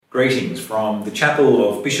Greetings from the chapel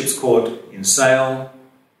of Bishop's Court in Sale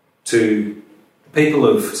to the people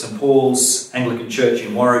of St Paul's Anglican Church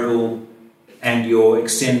in Warrgaul and your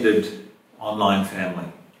extended online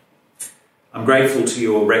family. I'm grateful to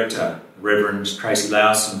your rector, Reverend Tracy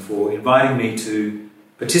Lowson, for inviting me to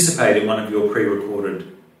participate in one of your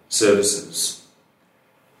pre-recorded services.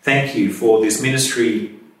 Thank you for this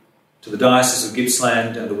ministry to the Diocese of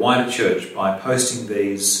Gippsland and the wider church by posting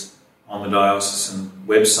these on the diocesan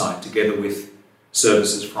website together with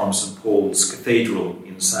services from St Paul's Cathedral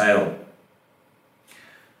in Sale.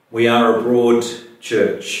 We are a broad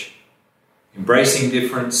church, embracing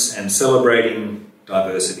difference and celebrating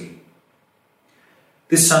diversity.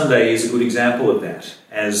 This Sunday is a good example of that,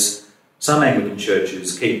 as some Anglican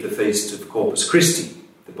churches keep the feast of Corpus Christi,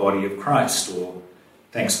 the body of Christ, or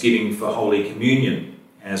Thanksgiving for Holy Communion,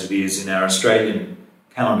 as it is in our Australian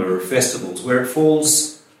calendar of festivals, where it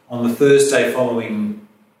falls on the Thursday following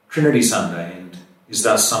Trinity Sunday and is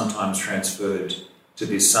thus sometimes transferred to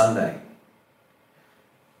this Sunday.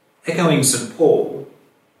 Echoing St Paul,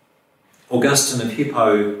 Augustine of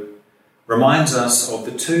Hippo reminds us of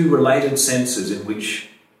the two related senses in which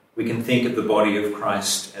we can think of the body of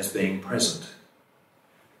Christ as being present.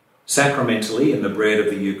 Sacramentally in the bread of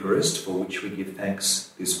the Eucharist, for which we give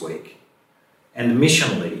thanks this week, and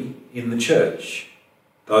missionally in the church,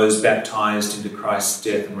 those baptised into Christ's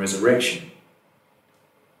death and resurrection.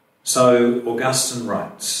 So Augustine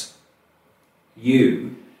writes,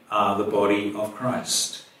 "You are the body of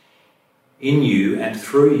Christ. In you and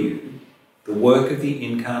through you, the work of the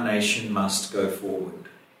incarnation must go forward.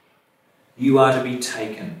 You are to be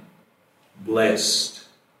taken, blessed,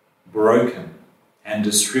 broken, and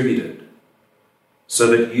distributed, so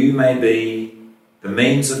that you may be the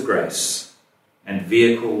means of grace and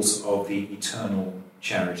vehicles of the eternal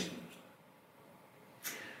charity."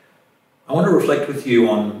 I want to reflect with you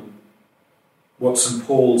on what St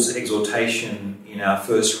Paul's exhortation in our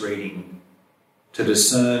first reading to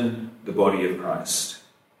discern the body of Christ,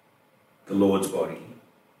 the Lord's body,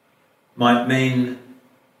 might mean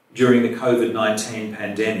during the COVID-19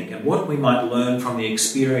 pandemic, and what we might learn from the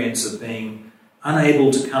experience of being unable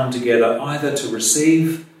to come together either to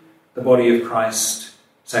receive the body of Christ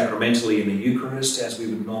sacramentally in the Eucharist as we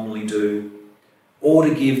would normally do, or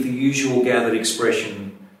to give the usual gathered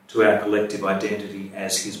expression to our collective identity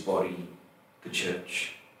as his body, the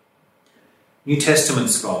Church. New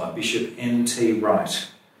Testament scholar Bishop N.T. Wright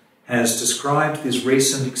has described this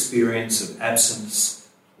recent experience of absence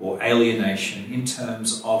or alienation in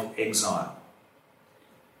terms of exile.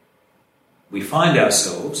 We find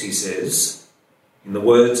ourselves, he says, in the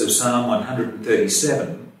words of Psalm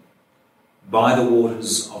 137, by the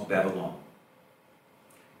waters of Babylon,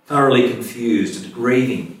 thoroughly confused and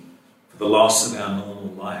grieving for the loss of our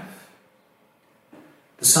normal life.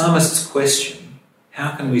 The psalmist's question,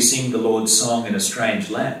 "How can we sing the Lord's song in a strange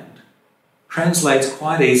land?" translates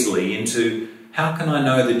quite easily into, "How can I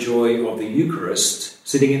know the joy of the Eucharist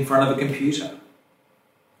sitting in front of a computer?"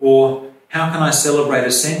 Or, "How can I celebrate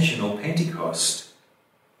Ascension or Pentecost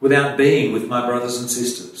without being with my brothers and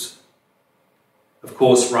sisters?" Of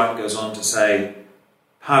course, Wright goes on to say,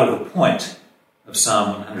 part of the point of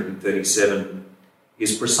Psalm 137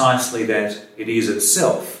 is precisely that it is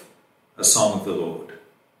itself a song of the Lord.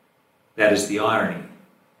 That is the irony,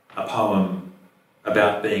 a poem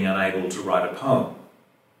about being unable to write a poem.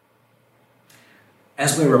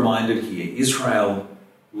 As we're reminded here, Israel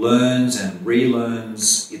learns and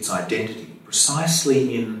relearns its identity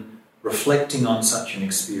precisely in reflecting on such an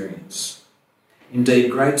experience.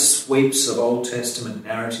 Indeed, great sweeps of Old Testament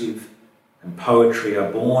narrative and poetry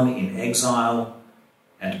are born in exile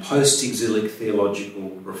and post-exilic theological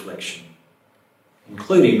reflection,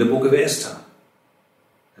 including the book of Esther,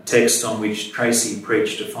 a text on which Tracy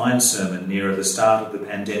preached a fine sermon near the start of the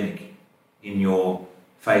pandemic in your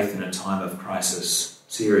Faith in a Time of Crisis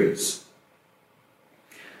series.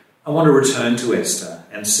 I want to return to Esther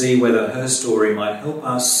and see whether her story might help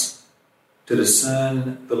us to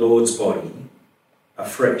discern the Lord's body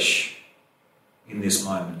afresh in this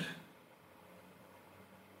moment.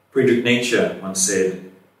 Friedrich Nietzsche once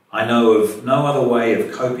said, "I know of no other way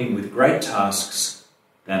of coping with great tasks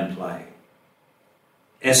than play."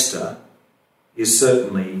 Esther is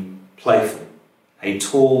certainly playful, a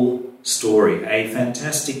tall story, a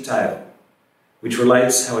fantastic tale, which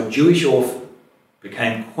relates how a Jewish orphan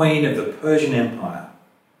became queen of the Persian Empire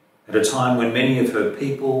at a time when many of her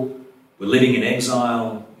people were living in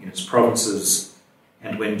exile in its provinces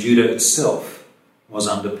and when Judah itself was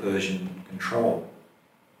under Persian control.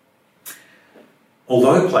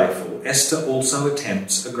 Although playful, Esther also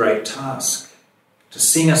attempts a great task, to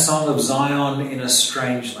sing a song of Zion in a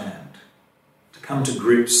strange land, to come to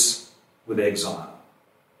grips with exile.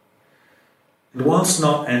 And whilst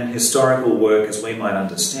not an historical work as we might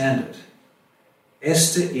understand it,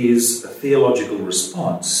 Esther is a theological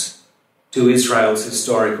response to Israel's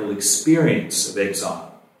historical experience of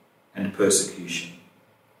exile and persecution.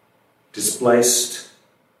 Displaced,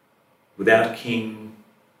 without king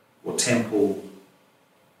or temple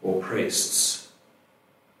or priests.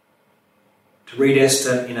 To read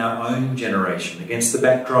Esther in our own generation against the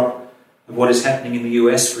backdrop of what is happening in the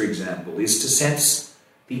US, for example, is to sense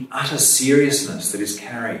the utter seriousness that is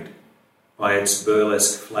carried by its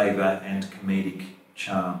burlesque flavour and comedic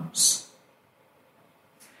charms.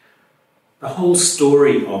 The whole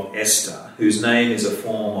story of Esther, whose name is a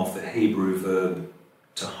form of the Hebrew verb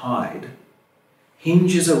to hide,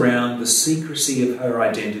 hinges around the secrecy of her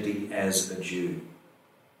identity as a Jew.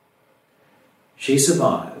 She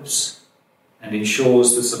survives and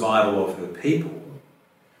ensures the survival of her people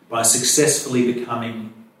by successfully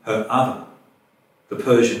becoming her other, the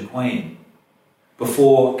Persian queen,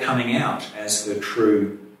 before coming out as her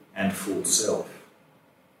true and full self.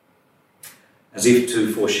 As if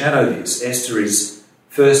to foreshadow this, Esther is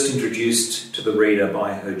first introduced to the reader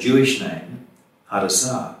by her Jewish name,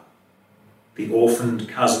 Hadassah, the orphaned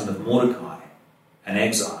cousin of Mordecai, an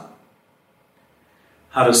exile.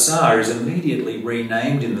 Hadassah is immediately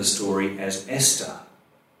renamed in the story as Esther,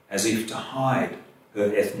 as if to hide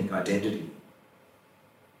her ethnic identity.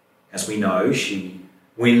 As we know, she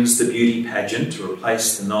wins the beauty pageant to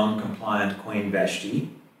replace the non-compliant Queen Vashti,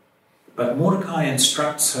 but Mordecai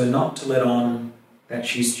instructs her not to let on that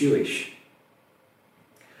she's Jewish.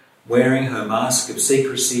 Wearing her mask of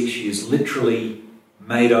secrecy, she is literally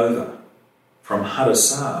made over from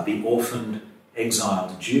Hadassah, the orphaned,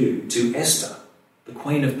 exiled Jew, to Esther, the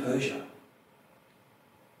Queen of Persia.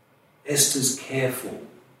 Esther's careful,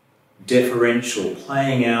 deferential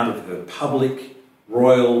playing out of her public,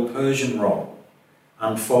 royal Persian role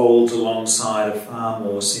unfolds alongside a far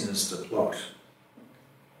more sinister plot.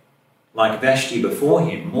 Like Vashti before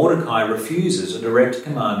him, Mordecai refuses a direct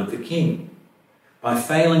command of the king by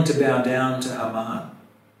failing to bow down to Haman,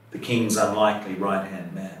 the king's unlikely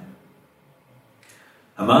right-hand man.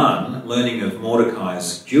 Haman, learning of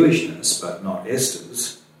Mordecai's Jewishness, but not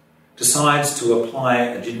Esther's, decides to apply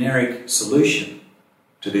a generic solution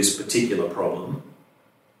to this particular problem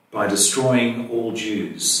by destroying all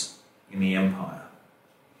Jews in the empire.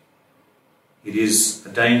 It is a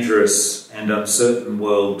dangerous and uncertain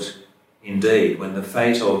world indeed, when the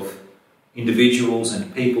fate of individuals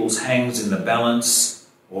and peoples hangs in the balance,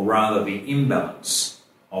 or rather the imbalance,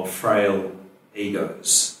 of frail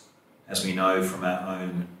egos, as we know from our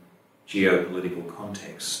own geopolitical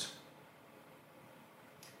context.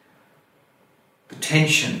 The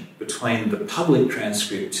tension between the public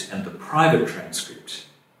transcript and the private transcript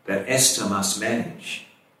that Esther must manage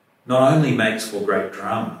not only makes for great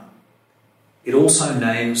drama, it also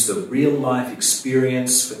names the real-life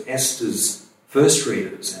experience for Esther's first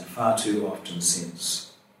readers and far too often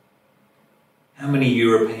since. How many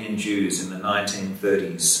European Jews in the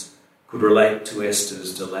 1930s could relate to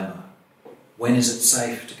Esther's dilemma? When is it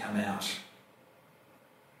safe to come out?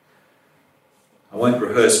 I won't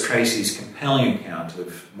rehearse Tracy's compelling account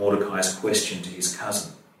of Mordecai's question to his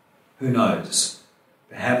cousin. Who knows?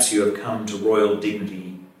 Perhaps you have come to royal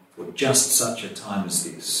dignity for just such a time as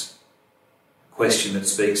this. Question that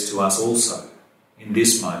speaks to us also in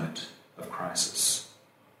this moment of crisis.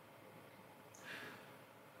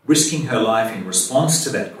 Risking her life in response to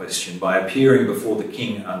that question by appearing before the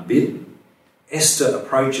king unbidden, Esther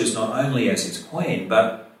approaches not only as his queen,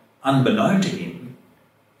 but unbeknown to him,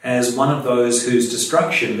 as one of those whose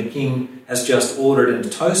destruction the king has just ordered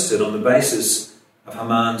and toasted on the basis of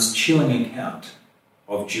Haman's chilling account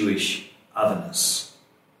of Jewish otherness.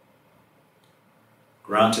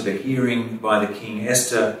 Granted a hearing by the king,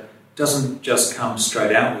 Esther doesn't just come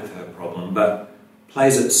straight out with her problem, but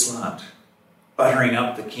plays it slant, buttering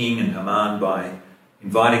up the king and Haman by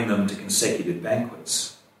inviting them to consecutive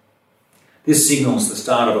banquets. This signals the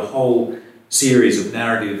start of a whole series of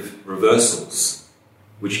narrative reversals,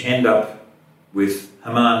 which end up with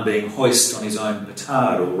Haman being hoisted on his own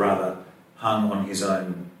petard, or rather hung on his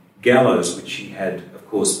own gallows, which he had, of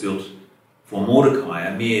course, built for Mordecai,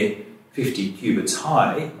 a mere 50 cubits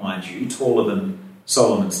high, mind you, taller than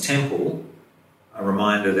Solomon's temple. A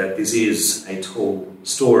reminder that this is a tall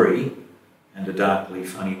story, and a darkly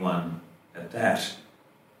funny one at that.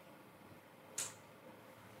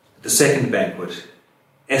 At the second banquet,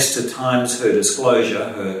 Esther times her disclosure,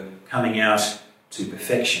 her coming out, to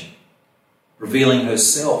perfection, revealing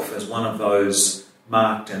herself as one of those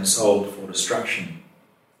marked and sold for destruction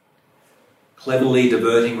cleverly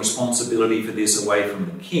diverting responsibility for this away from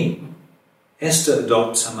the king, Esther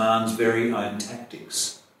adopts Haman's very own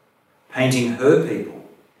tactics, painting her people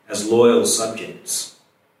as loyal subjects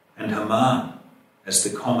and Haman as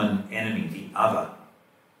the common enemy, the other,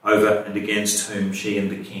 over and against whom she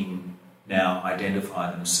and the king now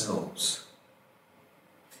identify themselves.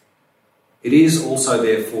 It is also,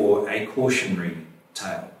 therefore, a cautionary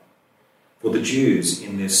tale, for the Jews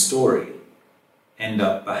in this story end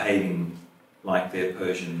up behaving like their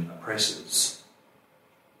Persian oppressors.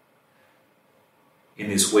 In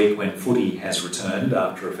this week when footy has returned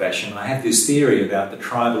after a fashion, I have this theory about the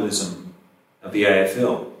tribalism of the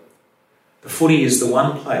AFL. The footy is the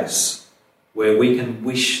one place where we can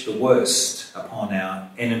wish the worst upon our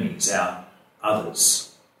enemies, our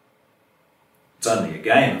others. It's only a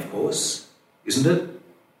game, of course, isn't it?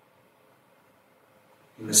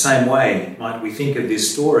 In the same way, might we think of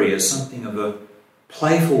this story as something of a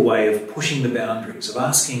playful way of pushing the boundaries, of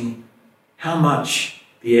asking how much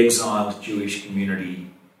the exiled Jewish community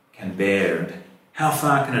can bear and how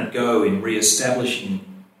far can it go in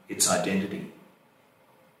re-establishing its identity.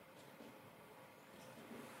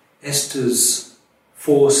 Esther's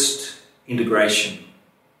forced integration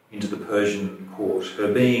into the Persian court,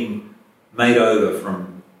 her being made over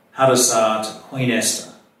from Hadassah to Queen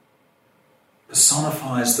Esther,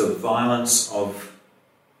 personifies the violence of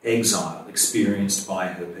exile experienced by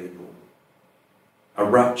her people, a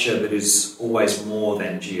rupture that is always more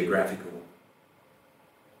than geographical.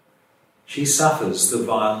 She suffers the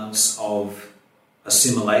violence of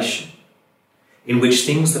assimilation, in which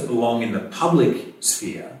things that belong in the public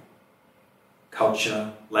sphere,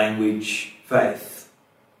 culture, language, faith,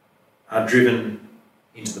 are driven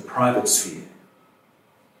into the private sphere.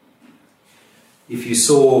 If you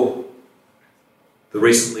saw the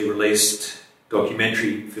recently released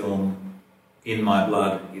documentary film In My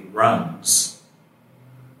Blood It Runs,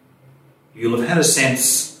 you'll have had a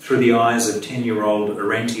sense through the eyes of 10-year-old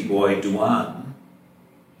Arenti boy Duan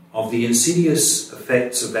of the insidious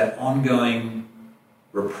effects of that ongoing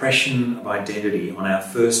repression of identity on our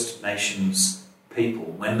First Nations people,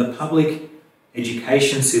 when the public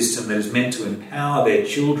education system that is meant to empower their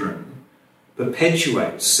children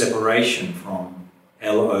perpetuates separation from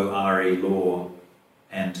LORE, law,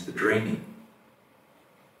 and the dreaming.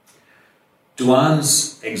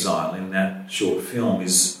 Duan's exile in that short film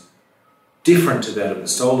is different to that of the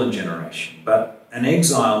stolen generation, but an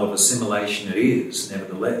exile of assimilation it is,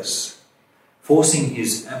 nevertheless, forcing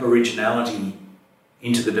his aboriginality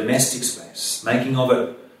into the domestic space, making of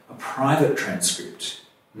it a private transcript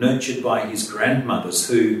nurtured by his grandmothers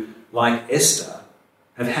who, like Esther,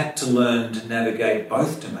 have had to learn to navigate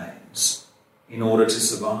both domains in order to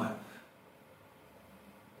survive.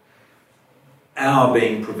 Our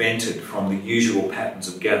being prevented from the usual patterns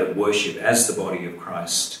of gathered worship as the body of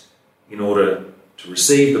Christ in order to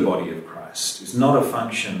receive the body of Christ is not a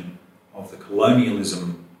function of the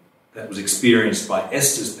colonialism that was experienced by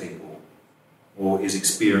Esther's people or is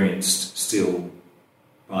experienced still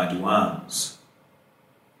by Duan's.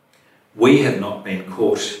 We have not been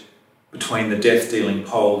caught between the death-dealing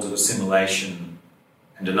poles of assimilation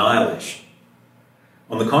and annihilation.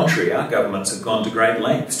 On the contrary, our governments have gone to great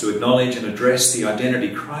lengths to acknowledge and address the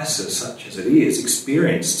identity crisis, such as it is,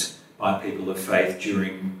 experienced by people of faith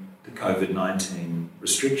during the COVID-19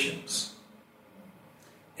 restrictions.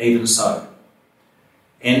 Even so,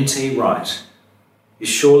 N.T. Wright is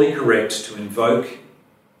surely correct to invoke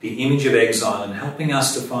the image of exile in helping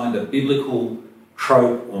us to find a biblical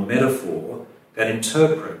trope or metaphor that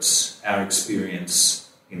interprets our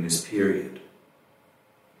experience in this period.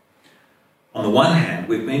 On the one hand,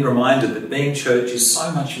 we've been reminded that being church is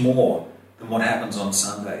so much more than what happens on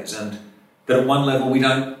Sundays, and that at one level we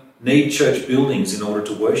don't need church buildings in order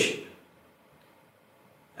to worship.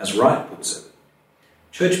 As Wright puts it,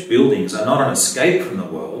 church buildings are not an escape from the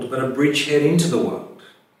world, but a bridgehead into the world.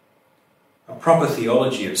 A proper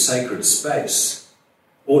theology of sacred space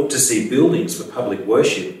ought to see buildings for public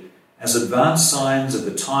worship as advanced signs of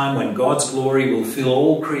the time when God's glory will fill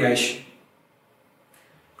all creation.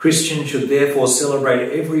 Christians should therefore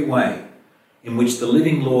celebrate every way in which the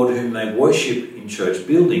living Lord whom they worship in church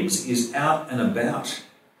buildings is out and about,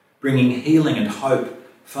 bringing healing and hope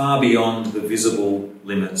far beyond the visible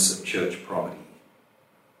limits of church property.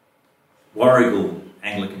 Warrgaul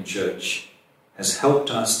Anglican Church has helped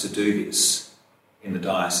us to do this in the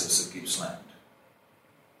Diocese of Gippsland.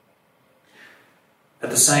 At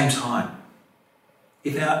the same time,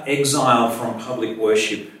 if our exile from public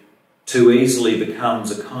worship too easily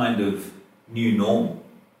becomes a kind of new normal,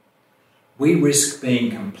 we risk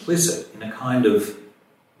being complicit in a kind of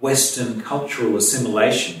Western cultural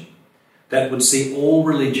assimilation that would see all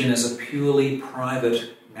religion as a purely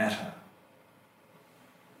private matter.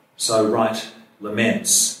 So Wright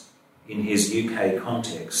laments in his UK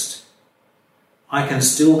context, "I can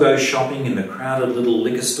still go shopping in the crowded little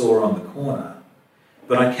liquor store on the corner,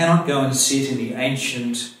 but I cannot go and sit in the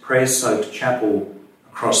ancient prayer-soaked chapel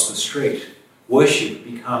across the street. Worship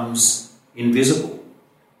becomes invisible."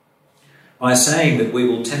 By saying that we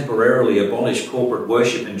will temporarily abolish corporate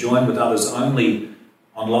worship and join with others only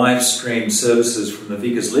on live-streamed services from the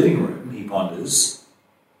vicar's living room, he ponders,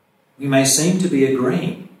 we may seem to be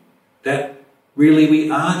agreeing that really we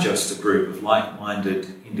are just a group of like-minded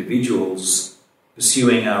individuals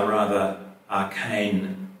pursuing our rather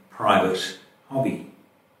arcane private hobby.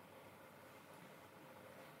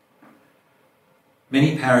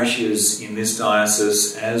 Many parishes in this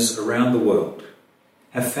diocese, as around the world,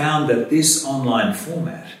 have found that this online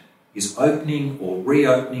format is opening or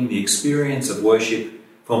reopening the experience of worship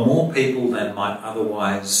for more people than might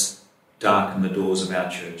otherwise darken the doors of our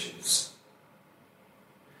churches.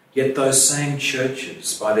 Yet those same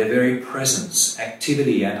churches, by their very presence,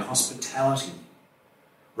 activity and hospitality,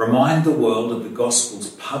 remind the world of the gospel's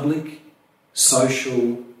public,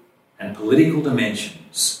 social and political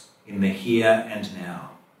dimensions in the here and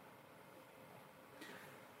now.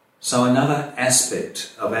 So another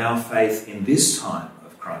aspect of our faith in this time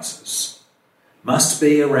of crisis must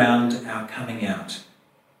be around our coming out,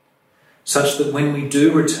 such that when we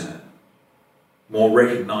do return, more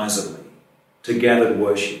recognisably, to gathered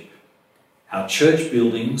worship, our church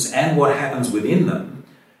buildings and what happens within them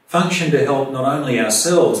function to help not only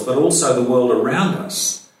ourselves but also the world around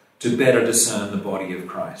us to better discern the body of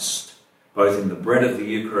Christ, both in the bread of the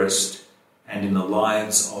Eucharist and in the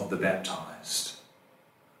lives of the baptised.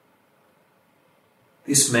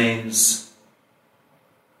 This means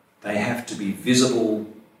they have to be visible,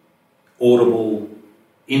 audible,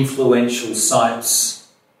 influential sites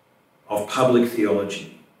of public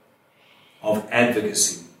theology, of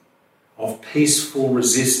advocacy, of peaceful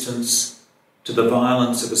resistance to the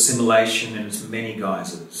violence of assimilation in its many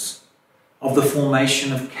guises, of the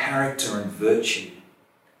formation of character and virtue,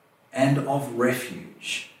 and of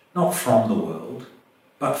refuge, not from the world,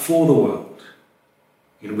 but for the world,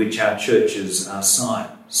 in which our churches are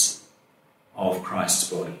signs of Christ's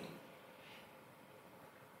body.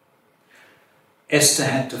 Esther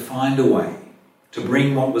had to find a way to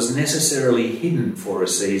bring what was necessarily hidden for a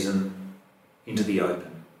season into the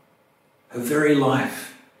open. Her very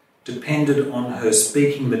life depended on her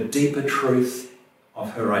speaking the deeper truth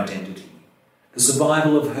of her identity. The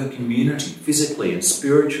survival of her community, physically and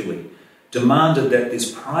spiritually, demanded that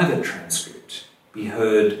this private transcript be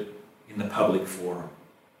heard in the public forum.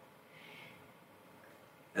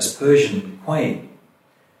 As Persian queen,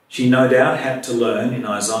 she no doubt had to learn, in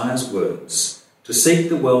Isaiah's words, to seek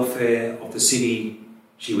the welfare of the city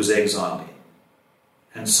she was exiled in,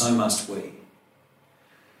 and so must we.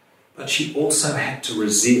 But she also had to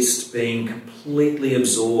resist being completely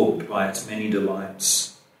absorbed by its many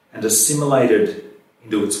delights and assimilated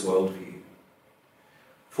into its worldview.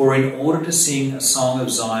 For in order to sing a song of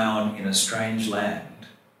Zion in a strange land,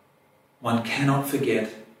 one cannot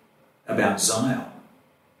forget about Zion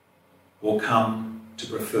or come to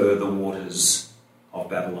prefer the waters of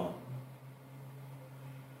Babylon.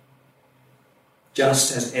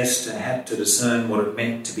 Just as Esther had to discern what it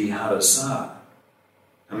meant to be Hadassah,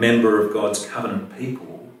 a member of God's covenant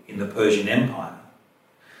people in the Persian Empire,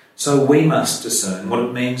 so we must discern what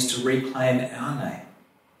it means to reclaim our name,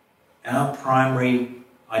 our primary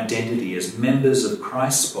identity as members of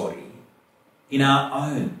Christ's body in our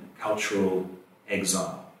own cultural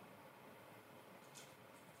exile.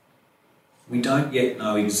 We don't yet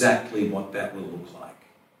know exactly what that will look like,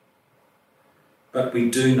 but we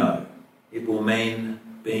do know it will mean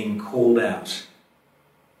being called out,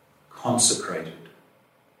 consecrated,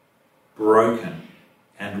 broken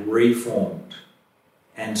and reformed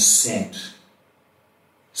and sent,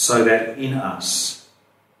 so that in us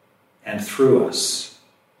and through us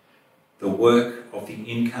the work of the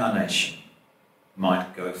incarnation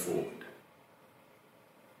might go forward.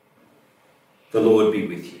 The Lord be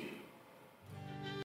with you.